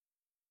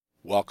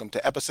Welcome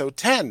to episode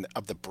 10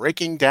 of the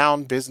Breaking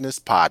Down Business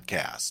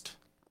Podcast.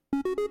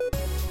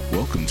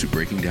 Welcome to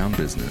Breaking Down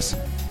Business,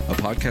 a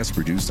podcast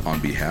produced on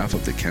behalf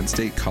of the Kent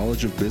State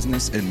College of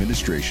Business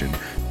Administration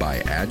by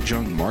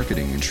adjunct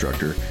marketing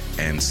instructor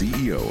and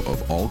CEO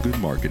of All Good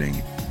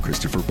Marketing,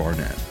 Christopher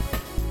Barnett.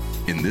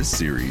 In this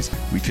series,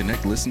 we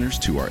connect listeners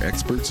to our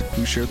experts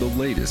who share the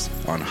latest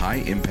on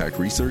high-impact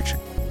research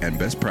and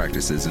best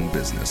practices in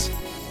business.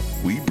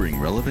 We bring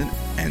relevant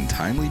and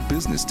timely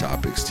business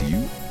topics to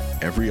you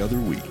every other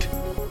week.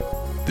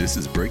 This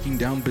is Breaking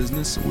Down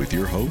Business with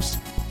your host,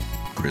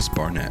 Chris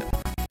Barnett.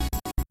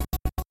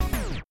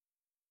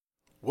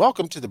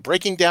 Welcome to the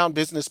Breaking Down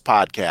Business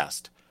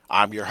Podcast.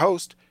 I'm your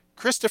host,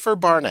 Christopher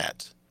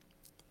Barnett.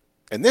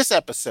 In this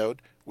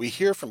episode, we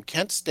hear from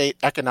Kent State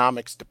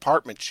Economics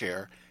Department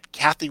Chair,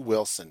 Kathy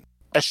Wilson,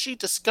 as she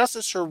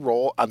discusses her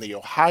role on the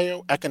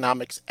Ohio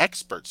Economics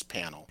Experts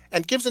Panel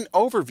and gives an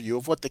overview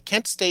of what the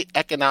Kent State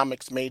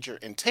Economics major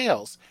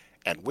entails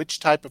and which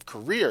type of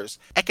careers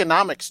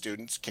economics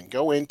students can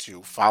go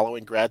into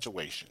following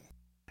graduation.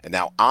 And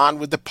now on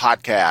with the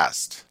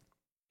podcast.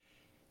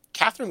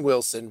 Catherine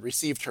Wilson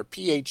received her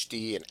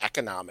PhD in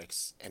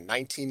economics in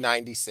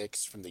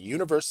 1996 from the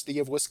University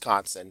of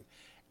Wisconsin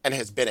and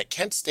has been at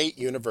Kent State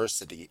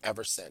University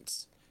ever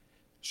since.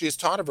 She has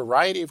taught a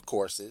variety of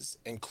courses,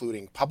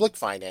 including public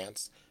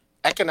finance,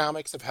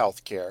 economics of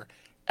healthcare,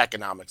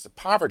 economics of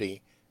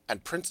poverty,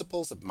 and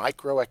principles of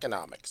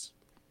microeconomics.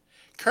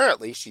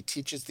 Currently, she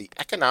teaches the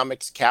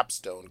Economics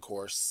Capstone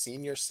Course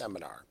Senior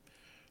Seminar.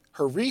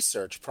 Her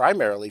research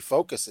primarily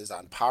focuses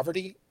on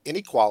poverty,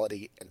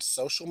 inequality, and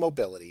social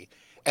mobility,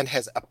 and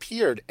has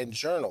appeared in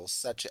journals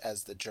such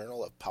as the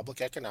Journal of Public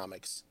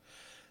Economics,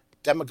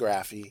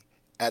 Demography,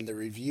 and the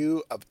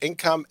Review of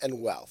Income and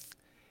Wealth.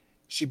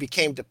 She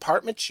became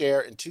department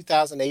chair in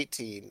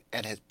 2018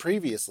 and has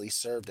previously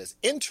served as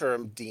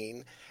interim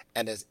dean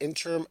and as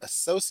interim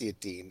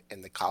associate dean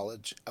in the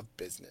College of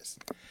Business.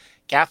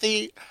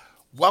 Kathy,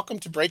 welcome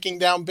to Breaking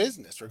Down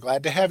Business. We're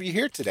glad to have you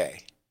here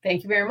today.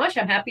 Thank you very much.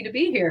 I'm happy to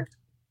be here.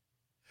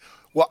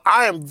 Well,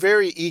 I am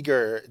very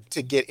eager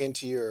to get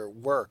into your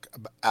work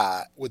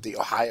with the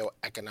Ohio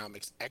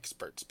Economics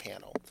Experts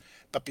Panel.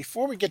 But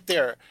before we get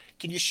there,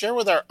 can you share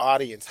with our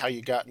audience how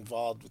you got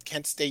involved with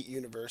Kent State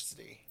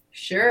University?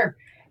 Sure.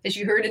 As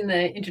you heard in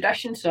the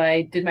introduction, so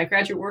I did my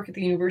graduate work at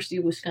the University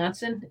of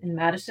Wisconsin in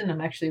Madison.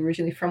 I'm actually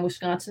originally from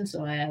Wisconsin,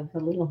 so I have a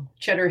little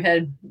cheddar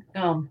head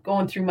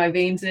going through my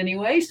veins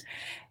anyways.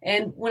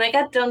 And when I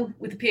got done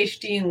with the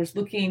PhD and was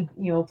looking,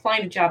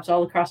 applying to jobs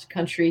all across the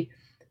country,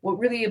 what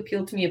really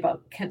appealed to me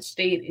about Kent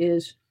State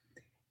is,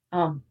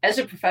 as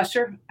a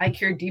professor, I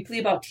care deeply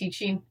about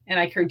teaching and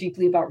I care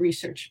deeply about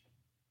research.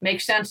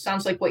 Makes sense,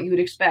 sounds like what you would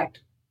expect.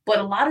 But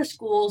a lot of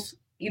schools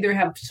either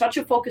have such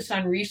a focus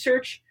on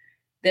research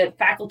that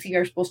faculty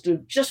are supposed to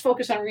just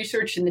focus on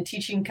research and the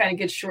teaching kind of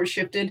gets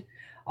short-shifted.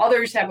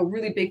 Others have a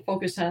really big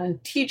focus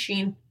on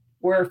teaching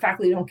where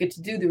faculty don't get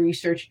to do the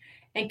research.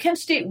 And Kent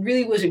State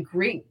really was a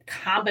great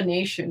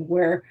combination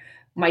where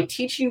my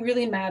teaching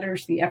really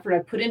matters. The effort I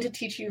put into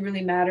teaching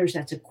really matters.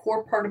 That's a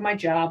core part of my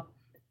job.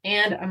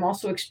 And I'm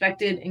also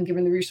expected and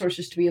given the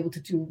resources to be able to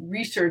do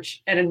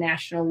research at a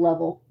national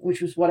level,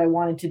 which was what I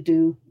wanted to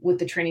do with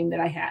the training that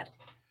I had.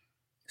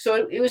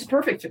 So it was a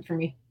perfect fit for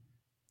me.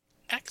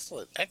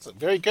 Excellent.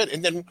 Very good.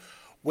 And then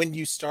when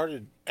you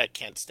started at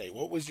Kent State,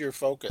 what was your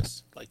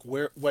focus? Like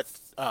what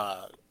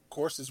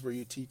courses were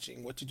you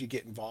teaching? What did you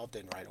get involved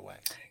in right away?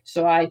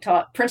 So I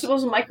taught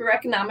Principles of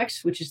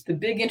Microeconomics, which is the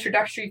big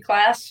introductory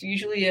class,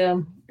 usually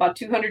about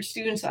 200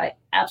 students. I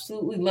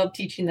absolutely love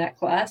teaching that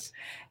class.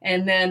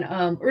 And then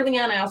early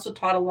on, I also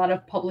taught a lot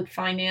of public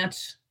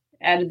finance,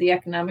 added the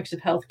economics of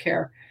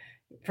healthcare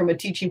from a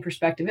teaching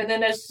perspective. And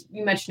then as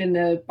you mentioned in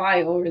the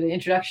bio or the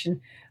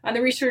introduction, on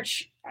the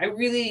research,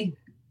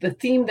 the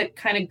theme that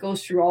kind of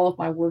goes through all of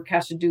my work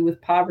has to do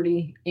with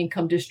poverty,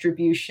 income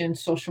distribution,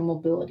 social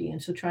mobility.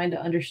 And so trying to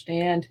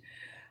understand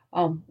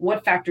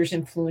what factors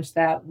influence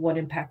that, what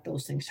impact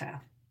those things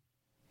have.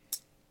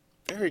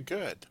 Very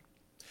good.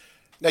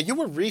 Now, you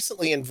were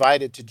recently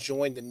invited to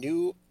join the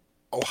new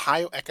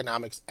Ohio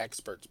Economics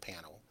Experts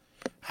Panel.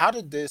 How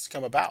did this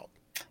come about?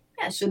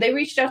 Yeah, so they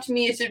reached out to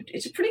me.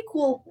 It's a pretty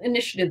cool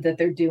initiative that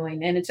they're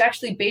doing, and it's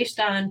actually based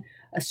on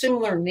a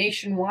similar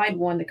nationwide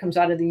one that comes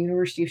out of the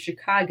University of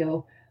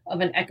Chicago of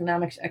an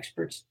economics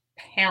experts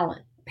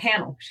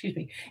panel.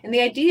 And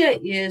the idea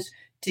is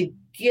to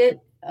get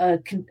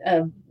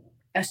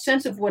a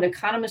sense of what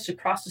economists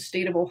across the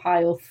state of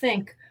Ohio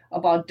think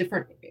about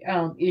different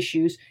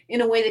issues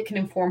in a way that can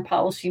inform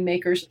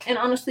policymakers and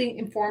honestly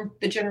inform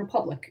the general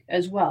public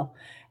as well.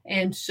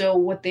 And so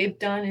what they've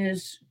done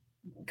is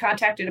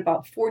contacted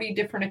about 40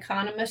 different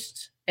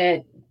economists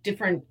at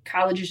different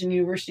colleges and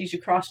universities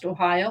across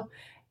Ohio.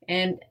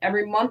 And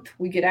every month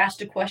we get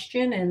asked a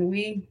question and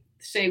we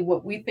say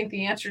what we think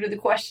the answer to the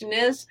question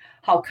is,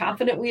 how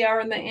confident we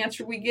are in the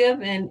answer we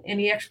give, and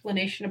any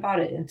explanation about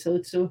it. And so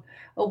it's a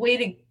way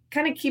to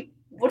kind of keep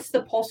what's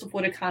the pulse of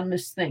what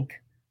economists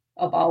think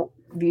about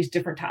these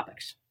different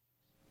topics.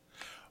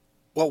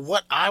 Well,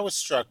 what I was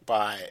struck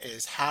by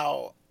is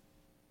how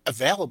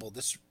available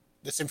this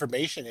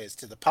information is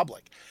to the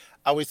public.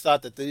 I always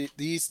thought that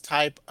these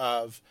type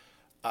of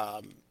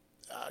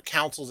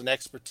counsels and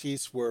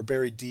expertise were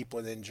buried deep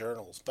within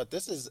journals, but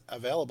this is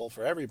available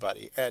for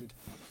everybody, and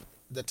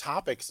the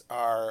topics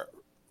are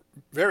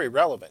very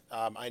relevant.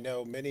 I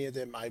know many of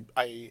them.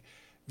 I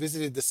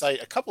visited the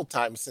site a couple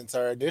times since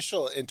our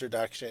initial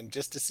introduction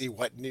just to see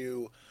what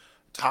new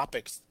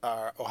topics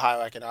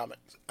Ohio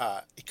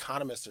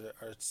economists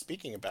are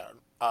speaking about.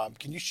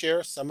 Can you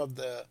share some of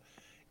the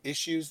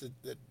issues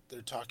that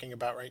they're talking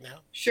about right now?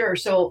 Sure.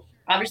 So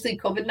obviously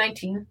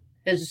COVID-19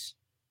 is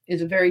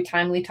a very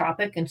timely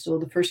topic. And so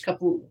the first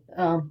couple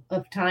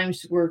of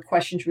times were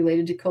questions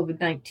related to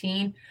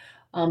COVID-19.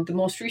 The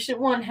most recent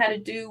one had to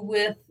do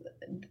with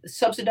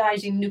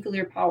subsidizing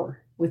nuclear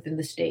power within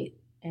the state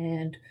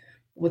and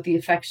what the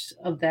effects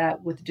of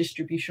that, what the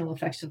distributional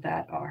effects of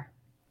that are.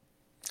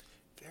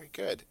 Very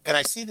good. And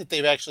I see that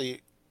they've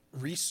actually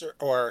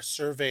researched or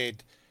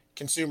surveyed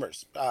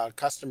consumers,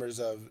 customers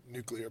of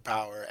nuclear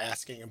power,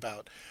 asking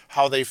about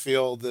how they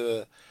feel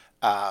the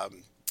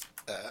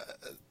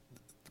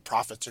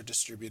profits are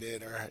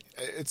distributed. Or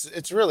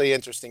it's really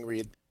interesting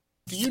read.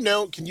 Do you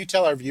know? Can you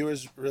tell our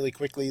viewers really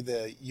quickly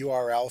the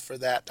URL for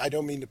that? I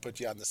don't mean to put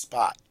you on the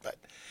spot, but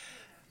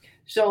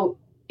so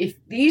if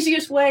the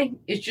easiest way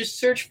is just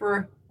search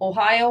for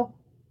Ohio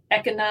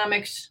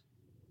Economics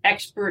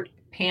Expert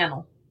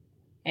Panel,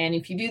 and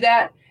if you do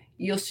that,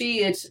 you'll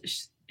see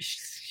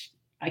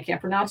I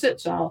can't pronounce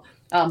it, so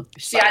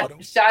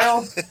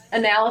Seattle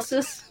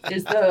Analysis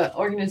is the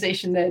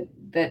organization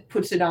that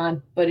puts it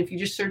on. But if you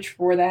just search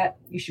for that,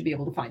 you should be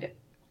able to find it.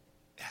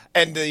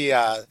 And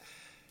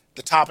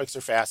the topics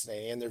are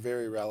fascinating and they're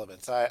very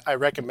relevant. So I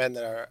recommend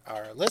that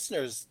our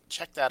listeners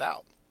check that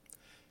out.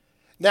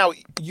 Now,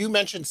 you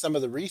mentioned some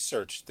of the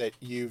research that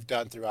you've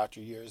done throughout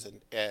your years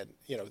and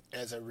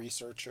as a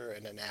researcher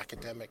and an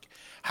academic.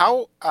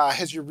 How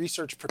has your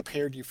research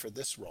prepared you for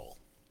this role?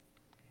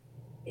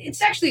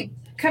 It's actually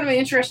kind of an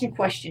interesting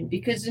question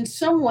because in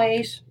some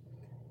ways,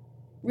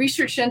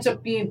 research ends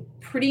up being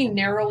pretty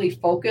narrowly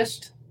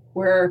focused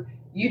where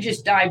you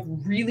just dive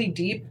really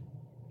deep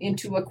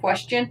into a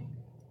question,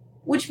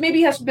 which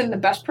maybe hasn't been the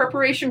best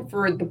preparation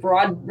for the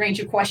broad range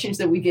of questions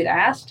that we get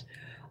asked,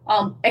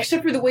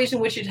 except for the ways in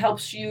which it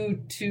helps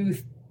you to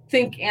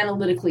think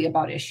analytically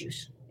about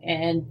issues.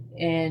 I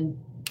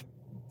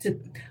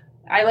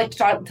like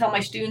to tell my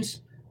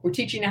students, we're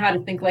teaching you how to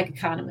think like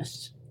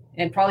economists.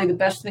 And probably the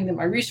best thing that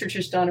my research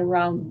has done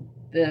around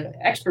the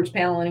experts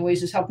panel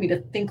anyways is help me to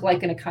think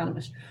like an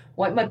economist.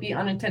 What might be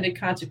unintended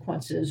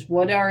consequences?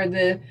 What are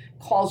the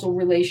causal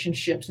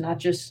relationships, not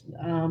just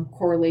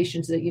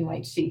correlations that you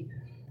might see?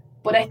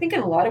 But I think in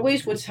a lot of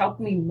ways, what's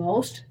helped me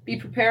most be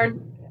prepared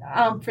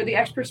for the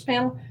experts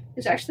panel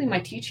is actually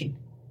my teaching.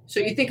 So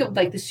you think of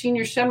like the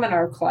senior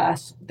seminar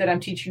class that I'm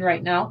teaching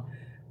right now.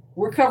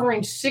 We're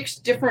covering 6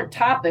 different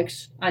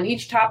topics. On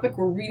each topic,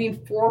 we're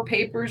reading 4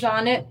 papers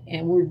on it,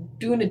 and we're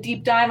doing a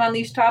deep dive on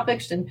these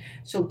topics. And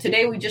so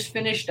today we just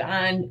finished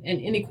on an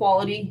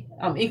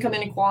income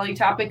inequality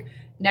topic.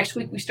 Next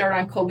week, we start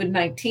on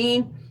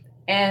COVID-19.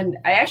 And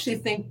I actually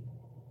think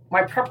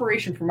my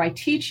preparation for my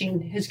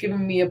teaching has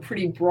given me a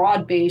pretty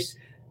broad base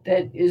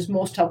that is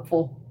most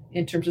helpful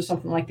in terms of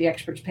something like the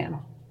experts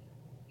panel.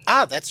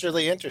 That's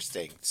really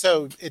interesting.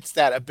 So it's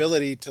that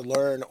ability to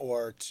learn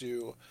or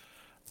to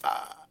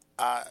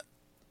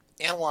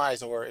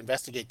analyze or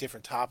investigate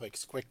different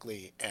topics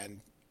quickly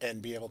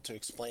and be able to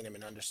explain them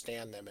and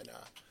understand them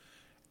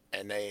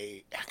in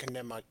a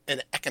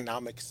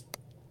economics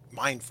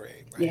mind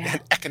frame, right? Yeah. An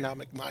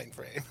economic mind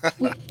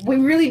frame. we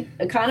really,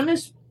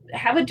 economists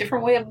have a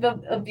different way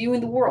of viewing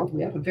the world.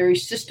 We have a very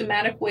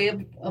systematic way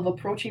of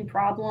approaching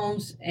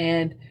problems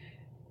and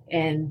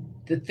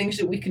the things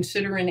that we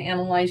consider in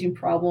analyzing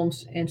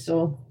problems. And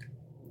so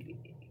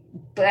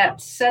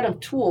that set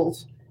of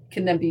tools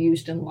can then be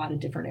used in a lot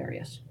of different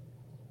areas.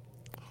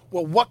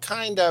 Well, what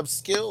kind of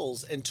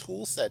skills and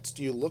tool sets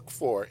do you look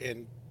for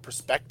in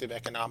prospective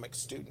economics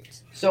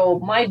students? So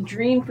my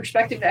dream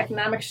prospective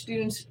economics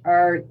students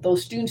are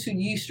those students who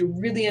used to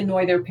really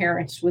annoy their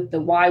parents with the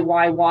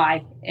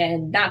why,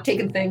 and not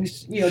taking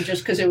things,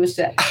 just because it was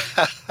said.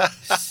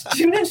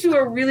 Students who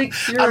are really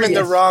curious. I'm in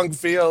the wrong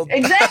field.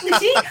 Exactly.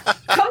 See,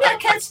 come to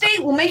Kent State.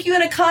 We'll make you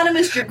an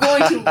economist. You're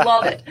going to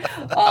love it.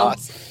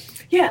 Awesome.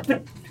 Yeah,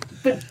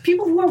 but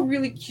people who are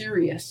really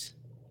curious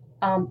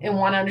and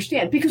want to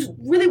understand, because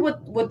really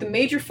what the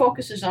major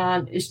focus is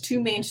on is 2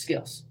 main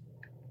skills: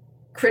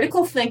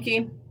 critical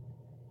thinking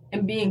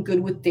and being good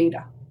with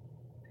data.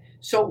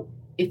 So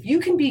if you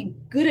can be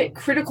good at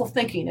critical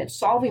thinking, at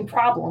solving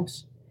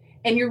problems,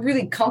 and you're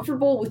really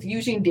comfortable with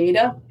using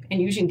data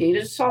and using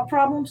data to solve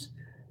problems,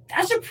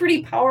 that's a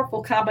pretty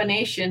powerful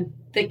combination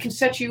that can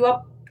set you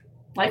up,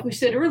 like we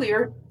said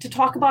earlier, to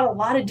talk about a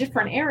lot of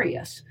different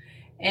areas.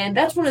 And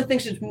that's one of the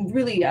things that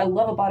really I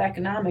love about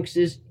economics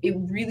is it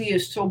really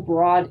is so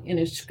broad in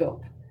its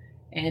scope.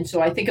 And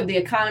so I think of the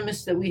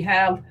economists that we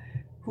have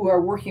who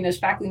are working as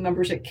faculty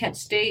members at Kent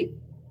State,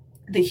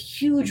 the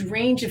huge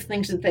range of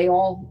things that they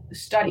all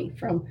study,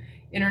 from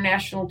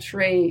international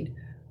trade,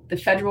 the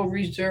Federal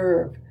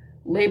Reserve,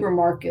 labor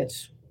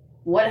markets,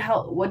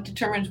 what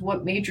determines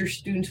what major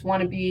students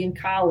want to be in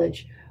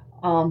college.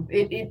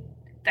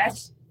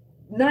 That's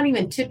not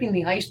even tipping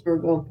the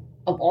iceberg of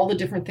all the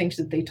different things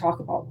that they talk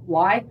about.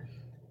 Why?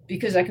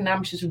 Because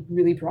economics is a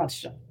really broad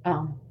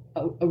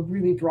a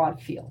really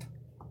broad field.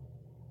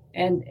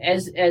 And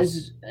as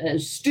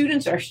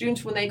students, our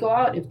students, when they go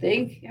out, if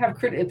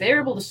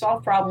they're able to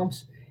solve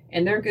problems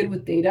and they're good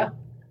with data,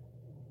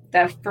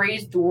 that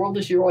phrase, the world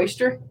is your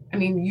oyster. I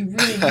mean, you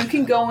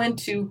can go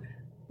into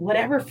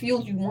whatever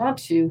field you want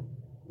to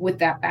with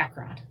that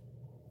background.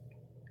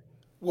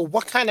 Well,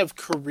 what kind of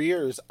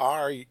careers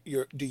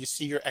do you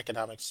see your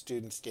economics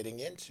students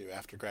getting into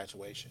after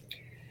graduation?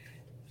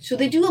 So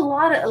they do a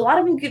lot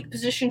of them get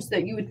positions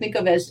that you would think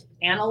of as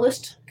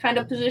analyst kind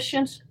of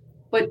positions,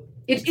 but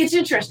it's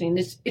interesting.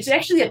 It's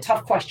actually a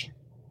tough question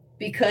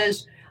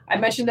because I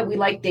mentioned that we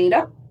like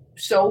data.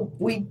 So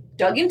we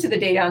dug into the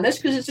data on this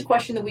because it's a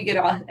question that we get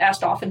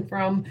asked often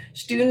from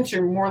students,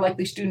 or more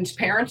likely students'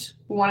 parents,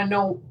 who want to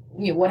know,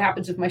 what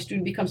happens if my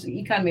student becomes an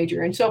econ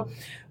major. And so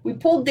we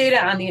pulled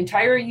data on the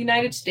entire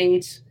United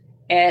States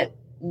at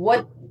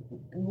what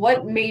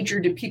major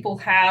did people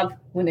have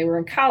when they were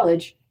in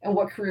college and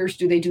what careers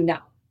do they do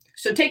now.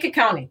 So take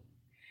accounting.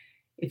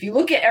 If you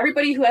look at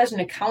everybody who has an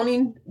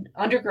accounting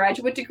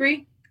undergraduate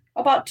degree,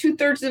 about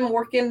 2/3 of them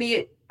work in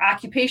the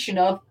occupation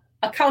of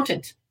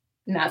accountant.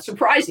 Not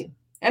surprising.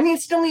 I mean,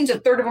 it still means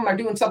 1/3 of them are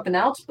doing something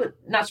else, but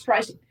not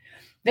surprising.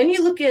 Then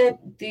you look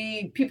at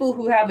the people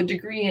who have a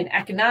degree in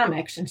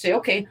economics and say,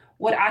 okay,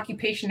 what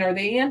occupation are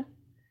they in?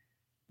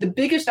 The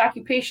biggest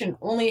occupation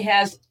only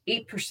has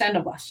 8%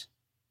 of us,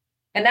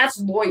 and that's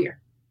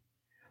lawyer.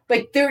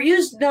 But there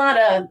is not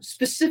a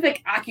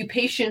specific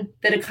occupation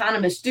that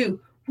economists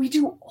do. We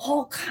do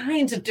all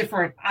kinds of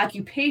different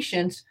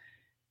occupations.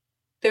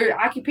 There are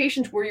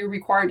occupations where you're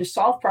required to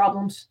solve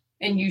problems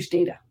and use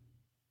data.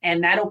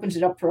 And that opens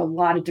it up for a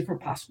lot of different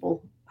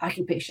possible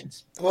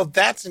occupations. Well,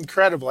 that's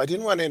incredible. I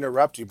didn't want to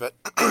interrupt you, but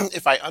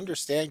if I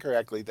understand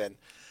correctly, then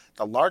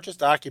the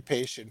largest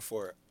occupation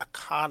for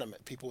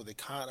people with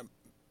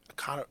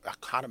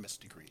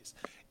economist degrees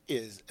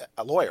is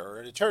a lawyer or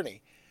an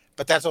attorney,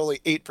 but that's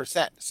only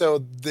 8%. So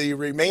the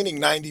remaining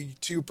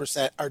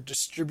 92% are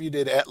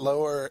distributed at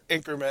lower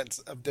increments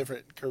of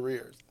different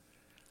careers.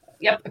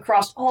 Yep,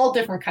 across all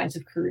different kinds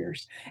of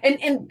careers.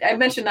 And I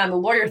mentioned on the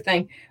lawyer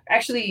thing,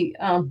 actually,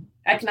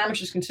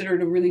 economics is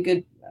considered a really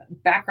good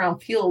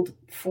background field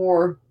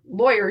for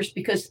lawyers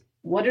because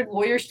what do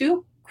lawyers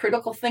do?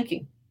 Critical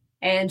thinking.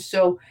 And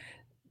so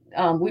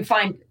we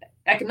find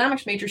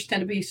economics majors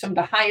tend to be some of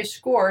the highest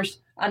scores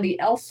on the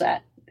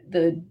LSAT,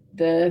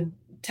 the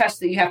test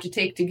that you have to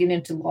take to get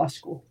into law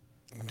school.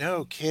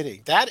 No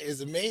kidding. That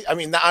is amazing. I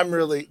mean,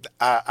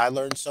 I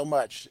learned so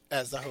much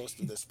as the host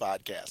of this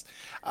podcast,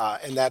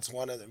 and that's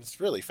one of them. It's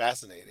really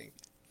fascinating.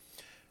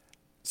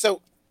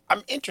 So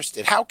I'm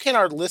interested. How can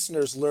our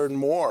listeners learn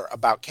more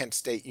about Kent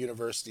State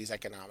University's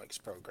economics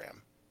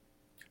program?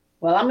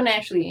 Well, I'm going to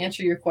actually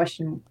answer your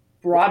question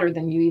broader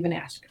than you even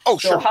asked. Oh,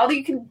 sure. So how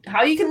you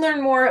can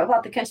learn more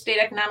about the Kent State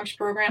economics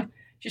program?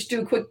 Just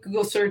do a quick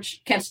Google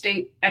search, Kent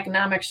State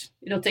Economics.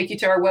 It'll take you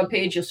to our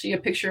webpage. You'll see a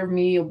picture of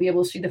me. You'll be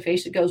able to see the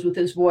face that goes with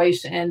his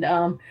voice. And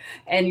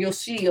you'll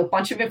see a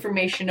bunch of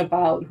information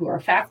about who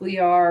our faculty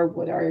are,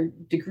 what our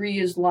degree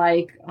is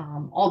like,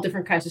 all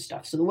different kinds of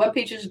stuff. So the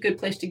webpage is a good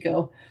place to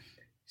go.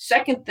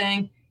 Second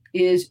thing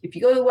is, if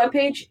you go to the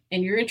webpage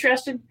and you're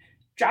interested,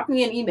 drop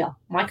me an email.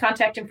 My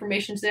contact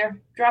information is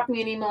there. Drop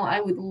me an email.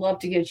 I would love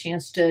to get a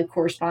chance to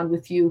correspond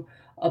with you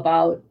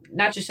about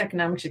not just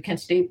economics at Kent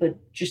State, but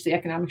just the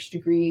economics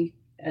degree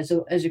as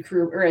a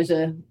career or as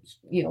a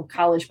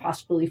college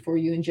possibility for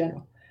you in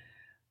general.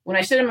 When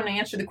I said I'm going to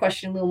answer the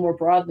question a little more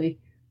broadly,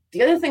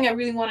 the other thing I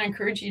really want to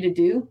encourage you to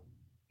do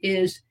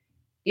is,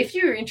 if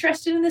you're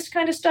interested in this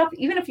kind of stuff,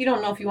 even if you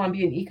don't know if you want to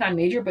be an econ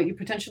major, but you're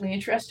potentially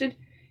interested,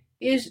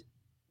 is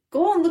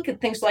go and look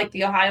at things like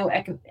the Ohio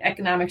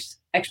Economics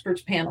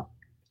Experts Panel.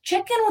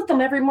 Check in with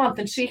them every month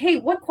and see, hey,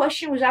 what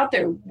question was out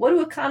there? What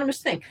do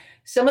economists think?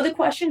 Some of the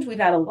questions we've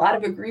had a lot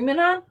of agreement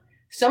on.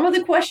 Some of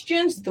the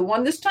questions, the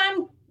one this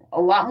time,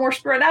 a lot more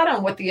spread out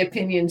on what the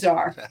opinions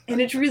are. And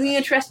it's really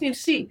interesting to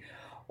see.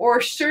 Or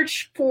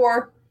search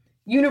for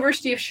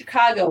University of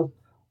Chicago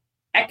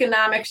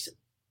Economics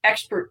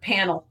Expert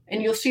Panel,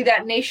 and you'll see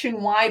that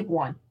nationwide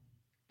one.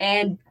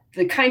 And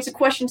the kinds of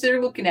questions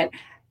they're looking at.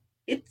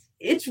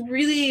 It's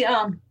really,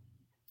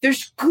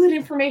 there's good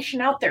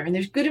information out there, and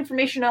there's good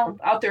information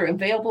out there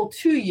available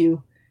to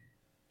you.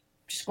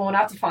 Just going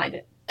out to find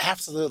it.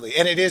 Absolutely.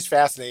 And it is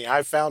fascinating.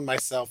 I've found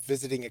myself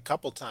visiting a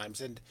couple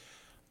times, and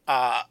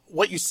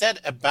what you said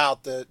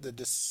about the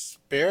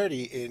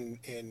disparity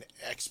in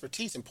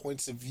expertise and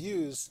points of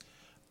views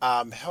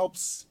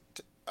helps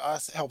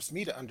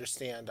me to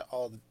understand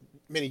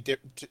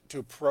to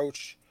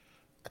approach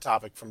a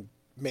topic from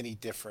many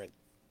different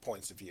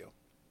points of view.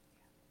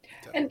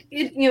 And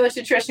it's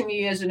interesting to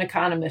me as an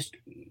economist.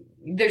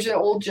 There's an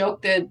old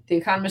joke that the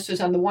economist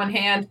is on the one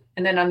hand,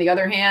 and then on the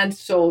other hand.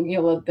 So the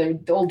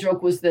old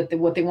joke was that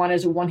what they want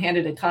is a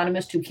one-handed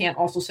economist who can't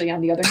also say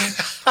on the other hand.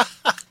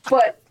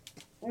 But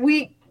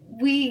we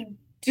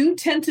do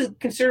tend to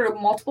consider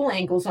multiple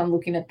angles on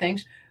looking at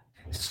things.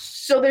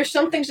 So there's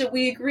some things that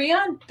we agree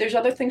on. There's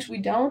other things we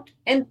don't.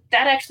 And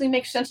that actually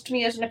makes sense to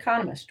me as an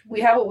economist.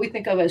 We have what we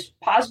think of as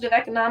positive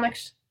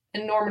economics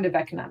and normative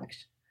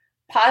economics.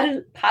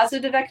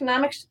 Positive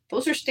economics,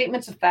 those are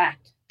statements of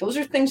fact. Those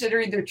are things that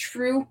are either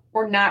true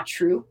or not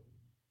true.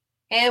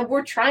 And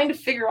we're trying to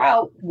figure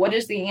out what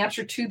is the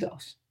answer to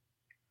those.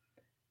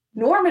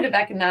 Normative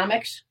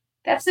economics,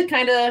 that's the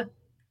kind of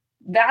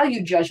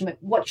value judgment.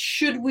 What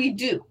should we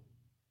do?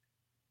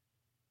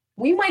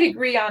 We might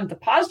agree on the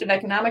positive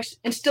economics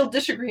and still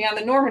disagree on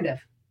the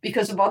normative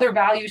because of other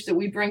values that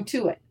we bring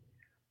to it.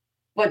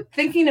 But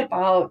thinking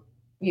about,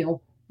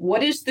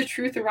 what is the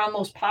truth around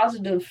those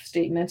positive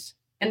statements,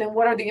 and then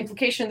what are the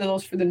implications of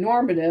those for the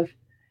normative,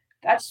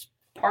 that's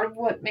part of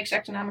what makes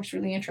economics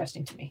really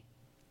interesting to me.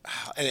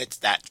 And it's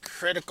that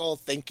critical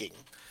thinking.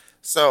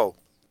 So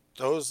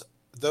those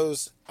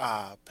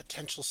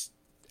potential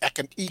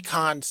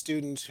econ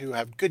students who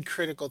have good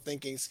critical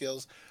thinking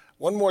skills,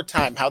 one more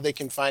time, how they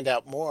can find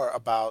out more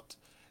about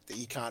the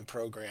econ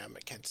program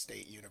at Kent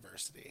State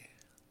University.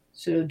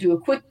 So do a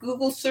quick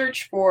Google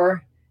search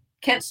for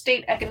Kent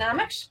State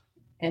Economics,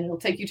 and it'll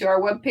take you to our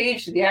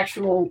webpage. If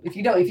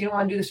you don't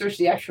want to do the search,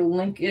 the actual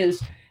link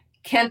is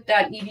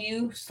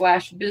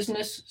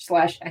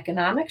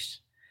kent.edu/business/economics.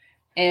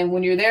 And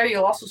when you're there,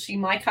 you'll also see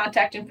my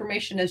contact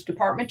information as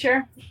department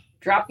chair.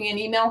 Drop me an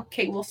email,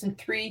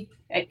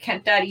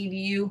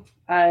 kwilson3@kent.edu,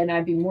 and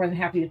I'd be more than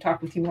happy to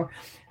talk with you more.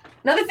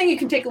 Another thing you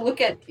can take a look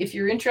at if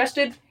you're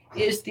interested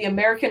is the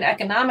American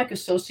Economic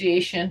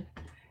Association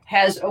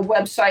has a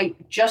website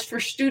just for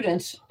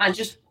students on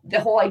just the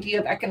whole idea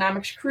of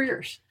economics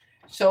careers.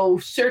 So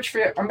search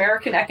for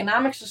American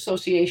Economics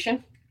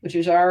Association, which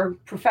is our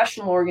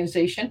professional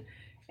organization,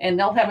 and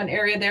they'll have an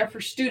area there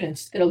for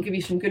students that'll give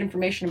you some good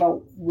information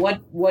about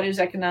what is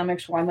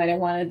economics, why might I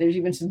want it. There's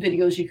even some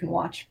videos you can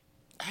watch.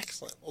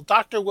 Excellent. Well,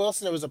 Dr.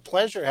 Wilson, it was a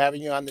pleasure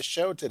having you on the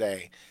show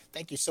today.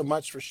 Thank you so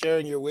much for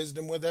sharing your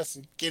wisdom with us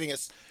and getting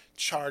us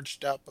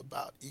charged up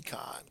about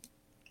econ.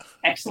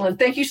 Excellent.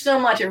 Thank you so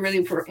much. I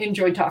really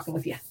enjoyed talking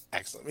with you.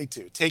 Excellent. Me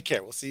too. Take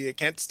care. We'll see you at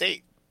Kent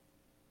State.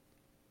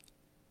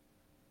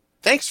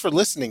 Thanks for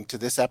listening to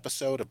this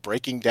episode of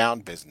Breaking Down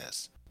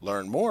Business.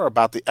 Learn more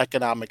about the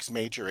economics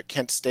major at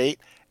Kent State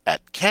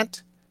at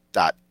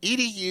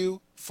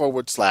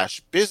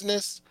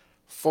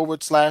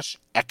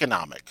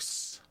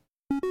kent.edu/business/economics.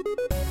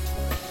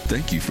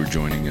 Thank you for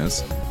joining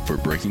us for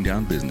Breaking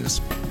Down Business,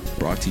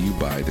 brought to you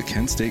by the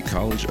Kent State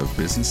College of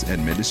Business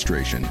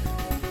Administration,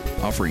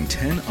 offering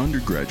 10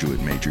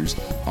 undergraduate majors,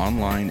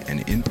 online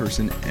and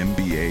in-person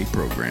MBA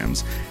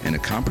programs, and a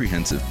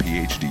comprehensive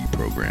PhD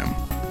program.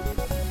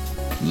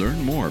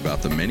 Learn more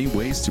about the many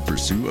ways to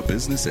pursue a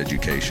business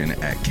education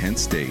at Kent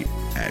State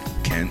at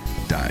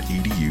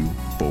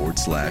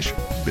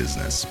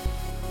kent.edu/business.